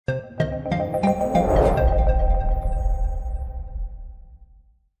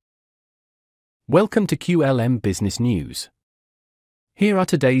Welcome to QLM Business News. Here are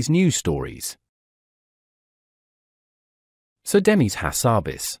today's news stories. Sir Demis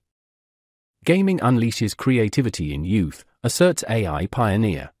Hassabis. Gaming unleashes creativity in youth, asserts AI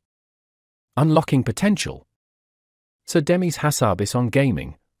pioneer. Unlocking potential. Sir Demis Hassabis on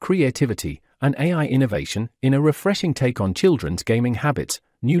gaming, creativity, and AI innovation in a refreshing take on children's gaming habits.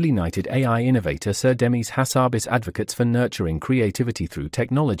 Newly knighted AI innovator Sir Demis Hassabis advocates for nurturing creativity through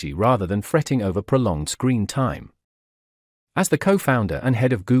technology rather than fretting over prolonged screen time. As the co-founder and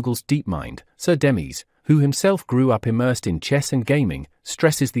head of Google's DeepMind, Sir Demis, who himself grew up immersed in chess and gaming,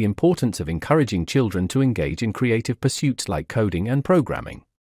 stresses the importance of encouraging children to engage in creative pursuits like coding and programming.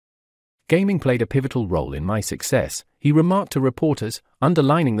 Gaming played a pivotal role in my success, he remarked to reporters,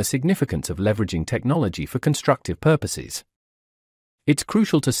 underlining the significance of leveraging technology for constructive purposes. It's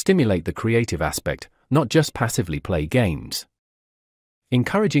crucial to stimulate the creative aspect, not just passively play games.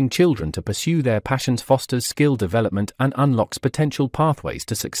 Encouraging children to pursue their passions fosters skill development and unlocks potential pathways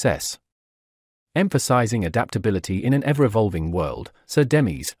to success. Emphasizing adaptability in an ever-evolving world, Sir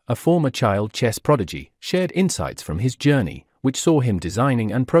Demis, a former child chess prodigy, shared insights from his journey, which saw him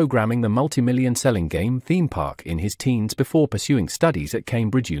designing and programming the multi-million-selling game theme park in his teens before pursuing studies at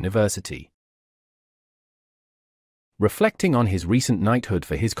Cambridge University. Reflecting on his recent knighthood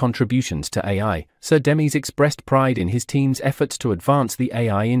for his contributions to AI, Sir Demis expressed pride in his team's efforts to advance the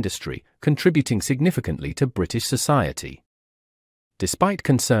AI industry, contributing significantly to British society. Despite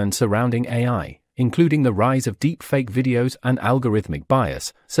concerns surrounding AI, including the rise of deepfake videos and algorithmic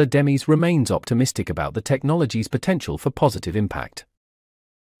bias, Sir Demis remains optimistic about the technology's potential for positive impact.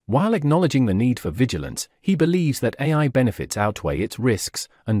 While acknowledging the need for vigilance, he believes that AI benefits outweigh its risks,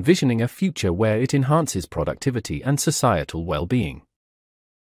 envisioning a future where it enhances productivity and societal well-being.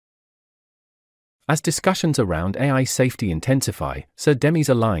 As discussions around AI safety intensify, Sir Demis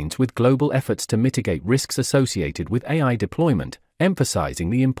aligns with global efforts to mitigate risks associated with AI deployment, emphasizing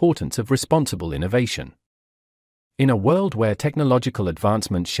the importance of responsible innovation. In a world where technological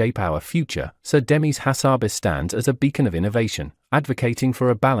advancements shape our future, Sir Demis Hassabis stands as a beacon of innovation, advocating for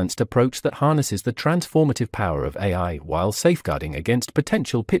a balanced approach that harnesses the transformative power of AI while safeguarding against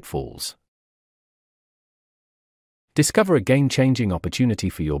potential pitfalls. Discover a game-changing opportunity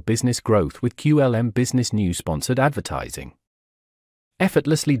for your business growth with QLM Business News sponsored advertising.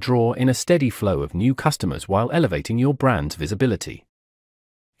 Effortlessly draw in a steady flow of new customers while elevating your brand's visibility.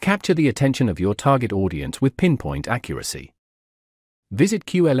 Capture the attention of your target audience with pinpoint accuracy. Visit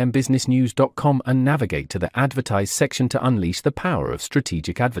QLMBusinessNews.com and navigate to the Advertise section to unleash the power of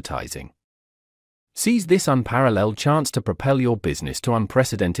strategic advertising. Seize this unparalleled chance to propel your business to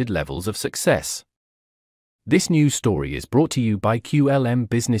unprecedented levels of success. This news story is brought to you by QLM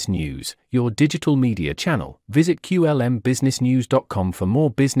Business News, your digital media channel. Visit QLMBusinessNews.com for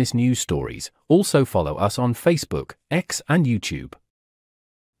more business news stories. Also follow us on Facebook, X, and YouTube.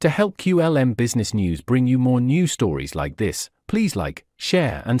 To help QLM Business News bring you more news stories like this, please like,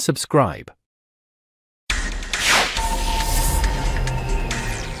 share, and subscribe.